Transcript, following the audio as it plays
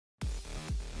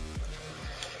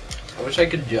I wish I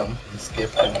could jump and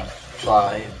skip and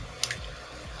fly.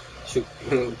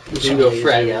 You go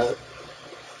frag out.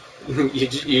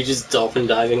 you just dolphin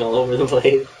diving all over the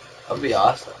place. That'd be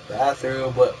awesome.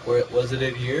 Bathroom, where was it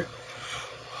in here?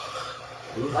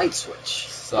 Light switch.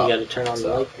 So, You gotta turn on the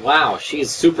light. Wow, she's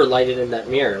super lighted in that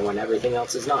mirror when everything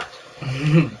else is not.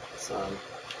 So,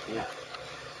 yeah.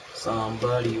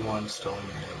 Somebody once told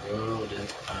me the world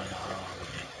is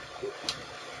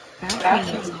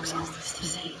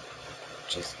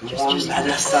just one at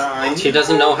a time. She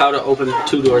doesn't know how to open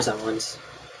 2 doors at once.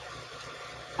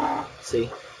 See?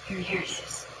 Here.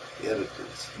 Yeah, it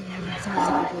is.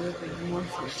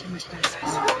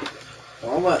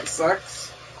 Well, that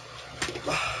sucks.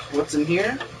 What's in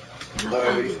here?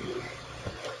 Well,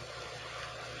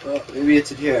 maybe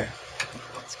it's in here.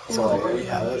 So I already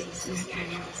have it.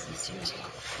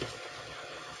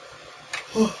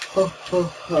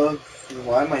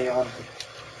 Why am I yawning?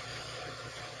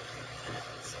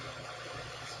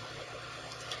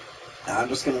 I'm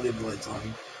just gonna leave the lights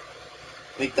on.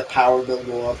 Make the power bill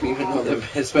go up even though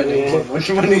they're spending so much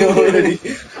money already.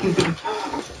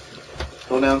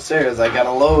 Go downstairs, I got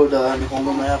a load on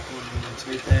Home Map, it's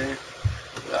right there.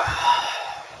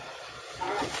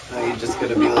 Now you just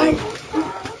gotta be like,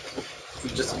 you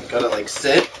just gotta like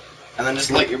sit, and then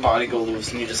just let your body go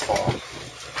loose and you just fall.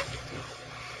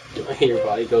 Your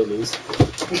body go loose.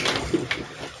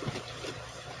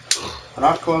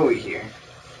 Not Chloe here.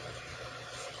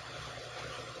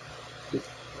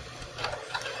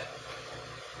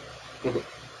 You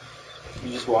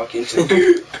just walk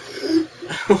into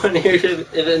When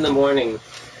if in the morning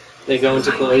they go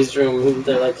into Chloe's room,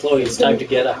 they're like, Chloe, it's time to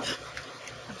get up.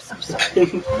 I'm sorry.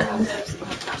 And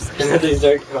then they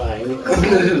start crying.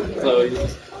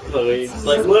 Chloe's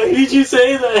like, why did you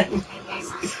say that?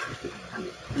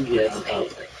 Yes, up.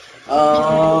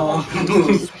 Oh.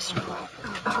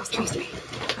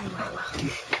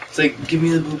 It's like, give me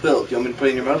the blue pill. Do you want me to put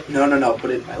it in your mouth? No, put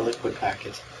it in my liquid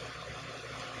packet.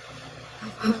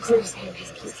 I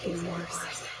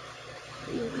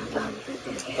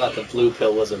thought the blue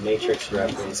pill was a Matrix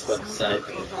reference, but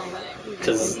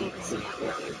because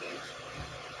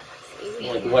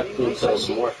like what blue pills?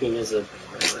 Morphine is a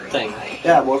thing.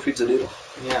 Yeah, morphine's a needle.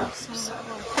 Yeah.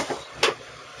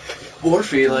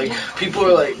 Morphine, like, people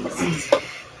are like,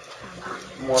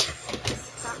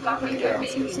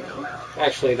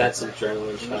 Actually, that's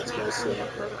adrenaline shots mostly.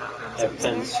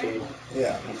 EpiPens too.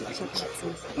 yeah.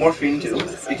 Morphine too,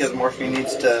 because morphine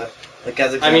needs to, like,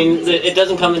 as a I mean, it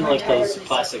doesn't come in like those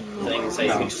plastic things that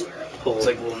you can just pull. it's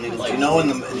like little needles. You know, in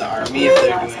the army, if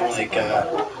they're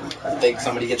doing like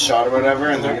somebody gets shot or whatever,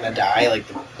 and they're gonna die, like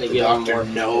the doctor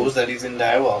knows that he's gonna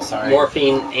die. Well, sorry.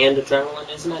 Morphine and adrenaline,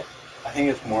 isn't it? I think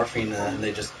it's morphine, and then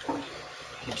he just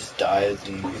dies,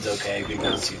 and he's okay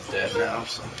because he's dead now.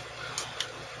 So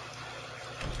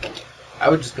I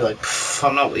would just be like,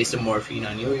 I'm not wasting morphine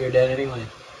on you. You're dead anyway.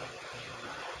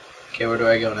 Okay, where do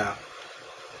I go now?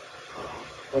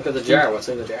 Look at the jar. What's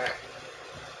in the jar?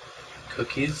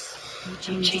 Cookies.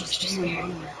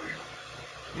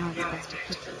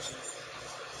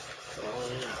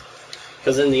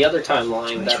 Because in the other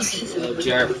timeline, that's a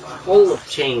jar full of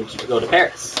change to go to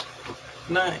Paris.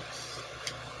 Nice.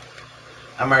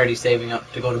 I'm already saving up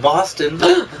to go to Boston.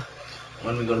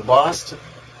 When we go to Boston,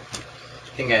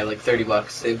 I think I had like $30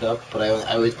 saved up, but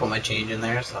I always put my change in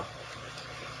there, so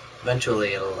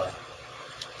eventually it'll.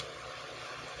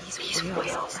 These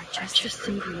whales are just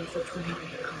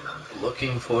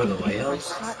Looking for the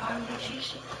whales.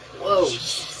 Whoa.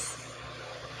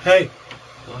 Hey.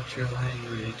 Watch your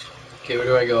language. Okay, where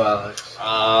do I go, Alex?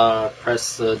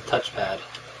 Press the touchpad.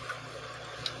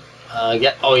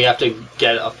 You have to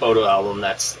get a photo album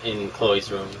that's in Chloe's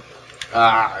room.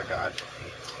 Ah, God.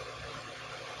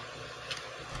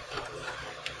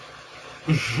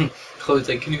 Chloe's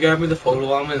like, can you grab me the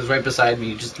photo album? It's right beside me.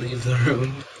 You just leave the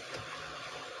room.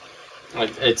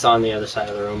 Like, it's on the other side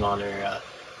of the room on her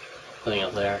thing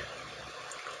up there.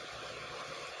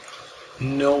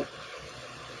 Nope.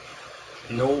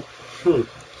 Nope. Nope.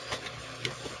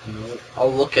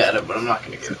 I'll look at it, but I'm not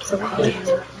gonna give it to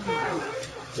her.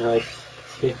 You're like,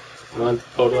 you want the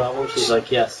photo album? She's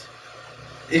like, yes.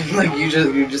 Like you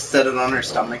just set it on her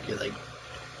stomach. You like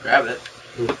grab it.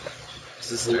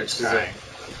 Just starts crying.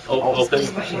 Open.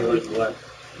 She's like, what?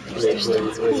 Wait,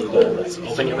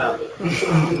 open your mouth.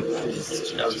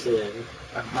 Just shoves it in.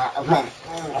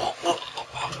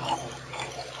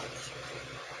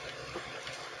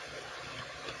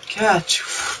 Catch.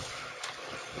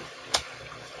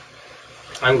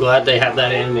 I'm glad they had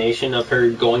that animation of her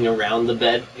going around the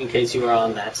bed in case you were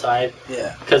on that side.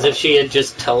 Yeah. Because if she had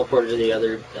just teleported to the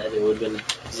other bed, it would have been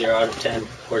 0 out of 10.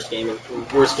 Worst game of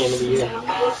the year.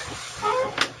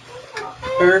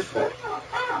 Perfect.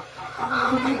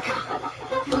 Oh my god.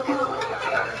 Look at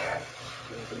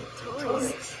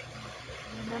toys.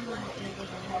 Remember that day when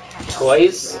I had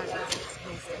Toys?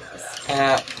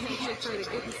 Cat. I should try to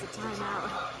give us a timeout.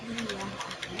 Yeah.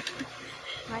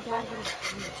 My dad would have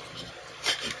punished.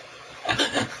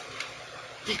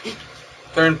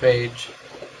 Third page.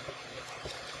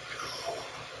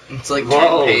 It's like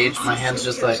Whoa. page. My hand's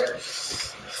just like.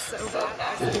 So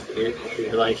bad.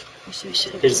 You're like,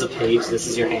 here's the page, this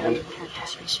is your hand.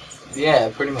 Yeah,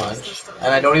 pretty much.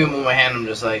 And I don't even move my hand. I'm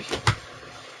just like.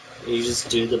 You just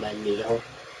do the Magneto.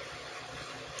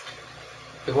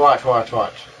 Like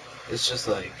watch. It's just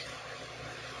like.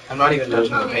 I'm not even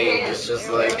touching the page. It's just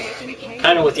like.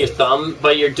 Kind of with your thumb,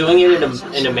 but you're doing it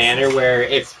in a manner where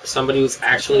if somebody was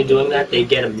actually doing that, they'd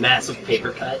get a massive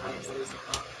paper cut.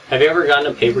 Have you ever gotten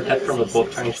a paper cut from a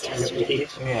book trying to read?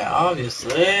 Yeah,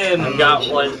 obviously. And I've got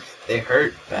one. They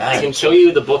hurt bad. I can show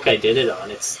you the book I did it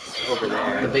on. It's over The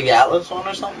there. big Atlas one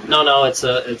or something? No, it's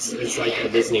like a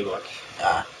Disney book.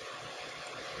 Ah.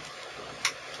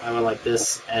 I went like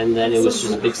this, and then it was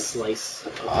just a big slice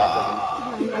of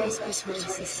Ah.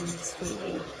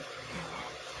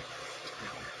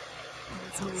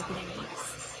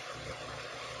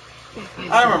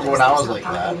 I remember when I was like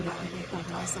that.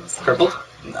 Cripple?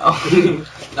 No.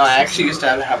 No, I actually used to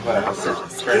have a sit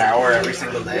for an hour every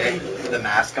single day with a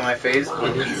mask on my face.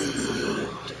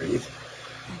 To breathe.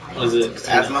 Was it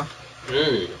Asthma.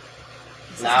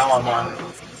 Now I'm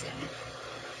on.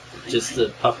 Just the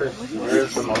puffer?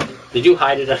 Where's the motor? Did you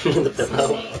hide it under the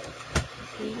pillow?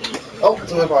 Oh,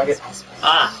 it's in my pocket.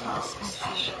 Ah!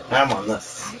 Now I'm on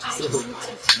this.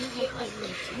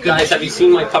 Guys, have you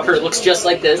seen my puffer? It looks just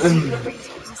like this.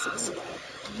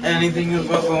 Anything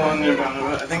above on your bed?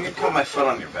 I think I caught my foot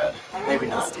on your bed. Maybe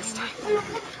not.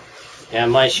 Yeah,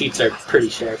 my sheets are pretty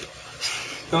sharp.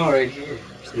 Oh, right here.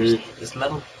 Mm. This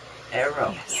metal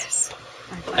arrow.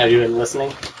 Have you been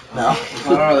listening? No, I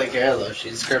don't really care though.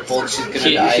 She's crippled. She's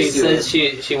gonna die. She soon.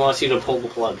 says she wants you to pull the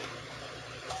plug.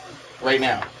 Right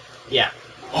now. Yeah.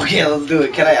 Okay, let's do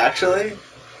it. Can I actually?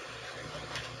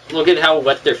 Look at how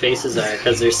wet their faces are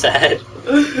because they're sad.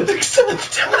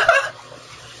 Except.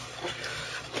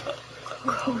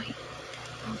 Chloe,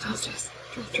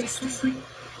 dress this way.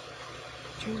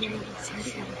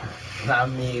 I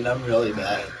mean, I'm really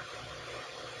bad.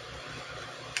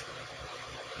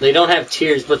 They don't have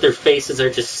tears, but their faces are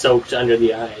just soaked under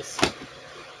the eyes.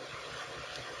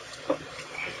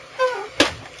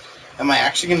 Am I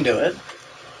actually gonna do it?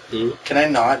 Hmm? Can I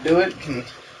not do it?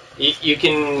 You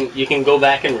can go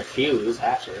back and refuse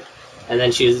after, and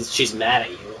then she's mad at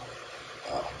you.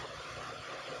 Oh.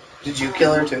 Did you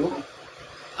kill her too?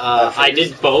 I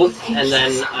did both, and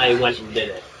then I went and did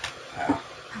it. Oh.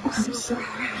 I'm so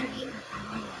proud.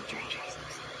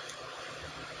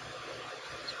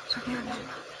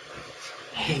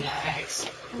 Hey Max,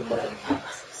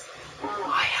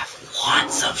 I have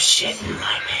lots of shit in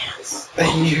my pants.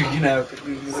 You're gonna have to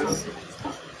do this.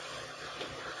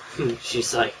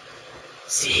 She's like,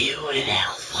 see you in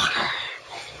hell, fucker.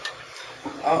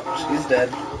 Oh, she's dead.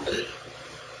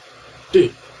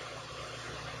 Dude.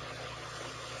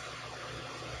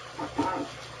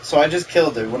 So I just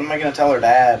killed her. What am I gonna tell her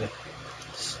dad?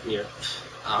 Yeah,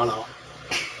 I don't know.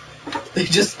 They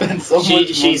just spent so much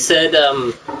money.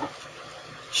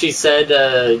 She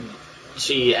said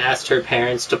she asked her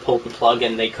parents to pull the plug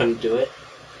and they couldn't do it.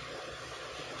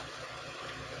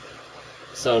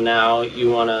 So now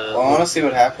you wanna... Well, I wanna see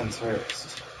what happens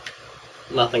first.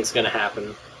 Nothing's gonna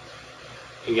happen.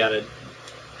 You gotta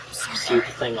shoot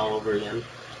the thing all over again.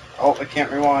 Oh, I can't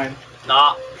rewind.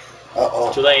 Nah,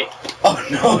 Uh-oh. too late. Oh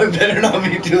no, it better not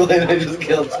be too late. I just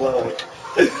killed Chloe.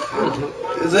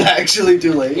 Is it actually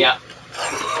too late? Yeah.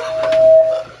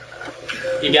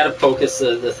 You gotta focus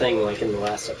the thing like in the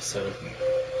last episode.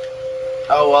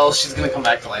 Oh well, she's gonna come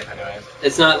back to life anyways.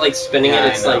 It's not like spinning Yeah,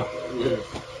 it, it's I know. like...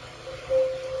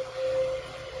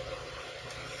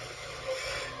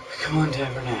 Come on,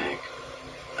 Tabernacle.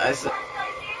 I said.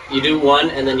 You do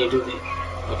one and then you do the...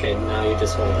 Okay, now you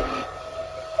just hold it.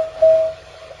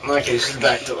 Okay, she's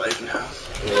back to life now.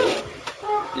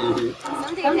 Mm-hmm.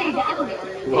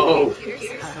 Whoa.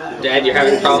 Dad, you're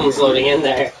having problems loading in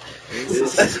there.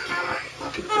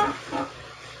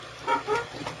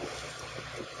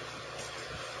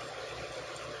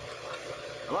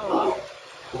 Hello?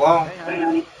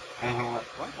 Hey, what?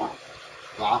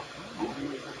 What?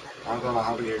 I'm gonna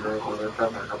help you go for the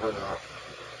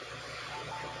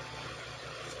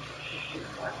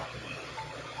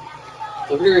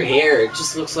Look at her hair. It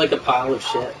just looks like a pile of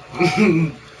shit.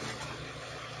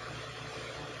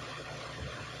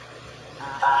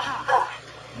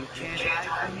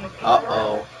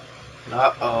 Uh-oh.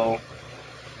 Uh-oh.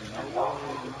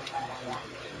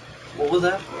 What was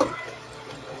that?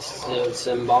 It's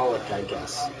symbolic, I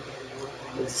guess.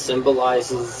 It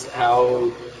symbolizes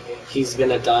how he's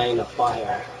gonna die in a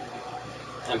fire.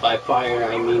 And by fire,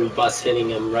 I mean bus hitting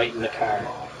him right in the car.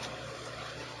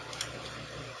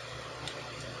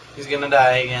 He's gonna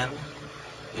die again.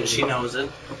 And she knows it.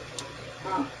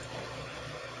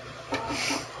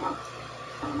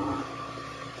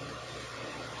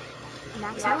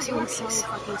 Max, you're doing so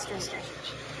fucking strange. Like,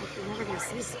 you're never gonna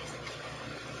see this.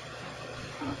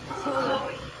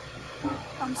 Chloe,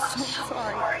 I'm so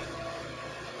sorry.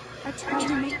 I tried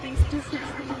to make things different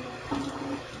for you.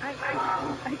 I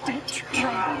did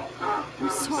try. I'm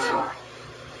sorry.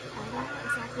 I don't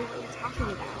know exactly what you're talking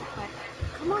about, but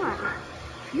come on.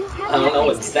 You have I don't know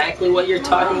nothing to exactly what you're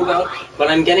talking about,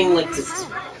 but I'm getting like this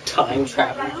time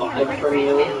travel vibe from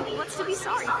you. What's to be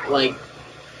sorry for? Like,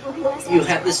 We'll be best you friends.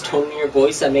 have this tone in your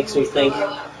voice that makes me think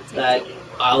that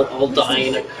I'll die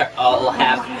in a car, I'll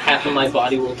have half of my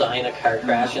body will die in a car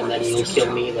crash, and then you'll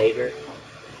kill me later.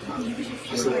 Even if you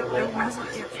Just feel a like little I bit. wasn't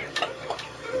there for you.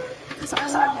 Because I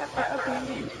will never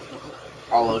abandon you.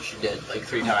 Although she did, like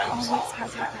 3 times. Always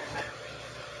has your back.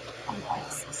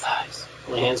 Always. Nice.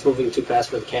 My hand's moving too fast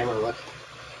for the camera. Look.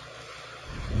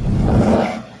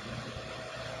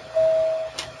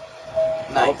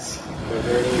 Nice.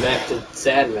 Reverting back to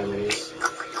sad memories.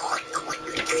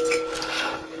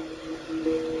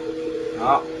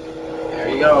 Oh, there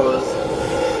he goes.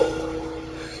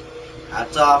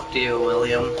 Hats off to you,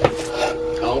 William.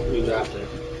 Oh, we dropped it.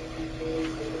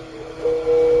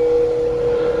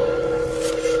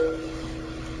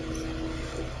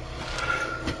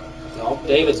 Oh,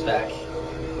 David's back.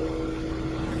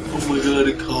 Oh my god,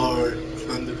 a car.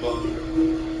 Find the car.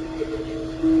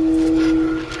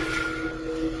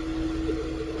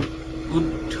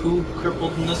 Who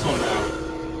crippled in this one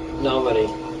now? Nobody.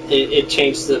 It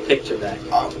changed the picture back.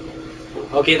 Oh.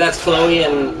 Okay, that's Chloe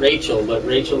and Rachel, but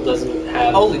Rachel doesn't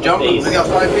have Holy a jumping, face. we got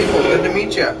 5 people. Good to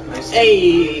meet you. Nice.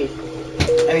 Hey!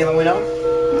 Any of them we know?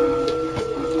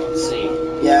 Let's see.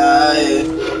 Yeah,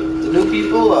 the new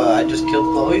people, I just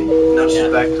killed Chloe. Now she's Yeah.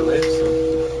 back to live, so.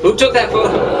 Who took that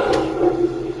photo?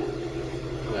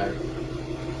 Whatever.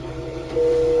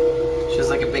 She has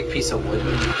like a big piece of wood.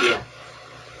 Yeah.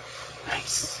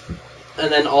 Nice.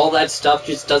 And then all that stuff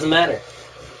just doesn't matter.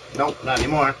 Nope, not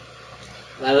anymore.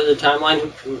 That other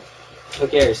timeline, who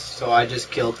cares? So I just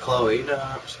killed Chloe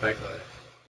to speculate.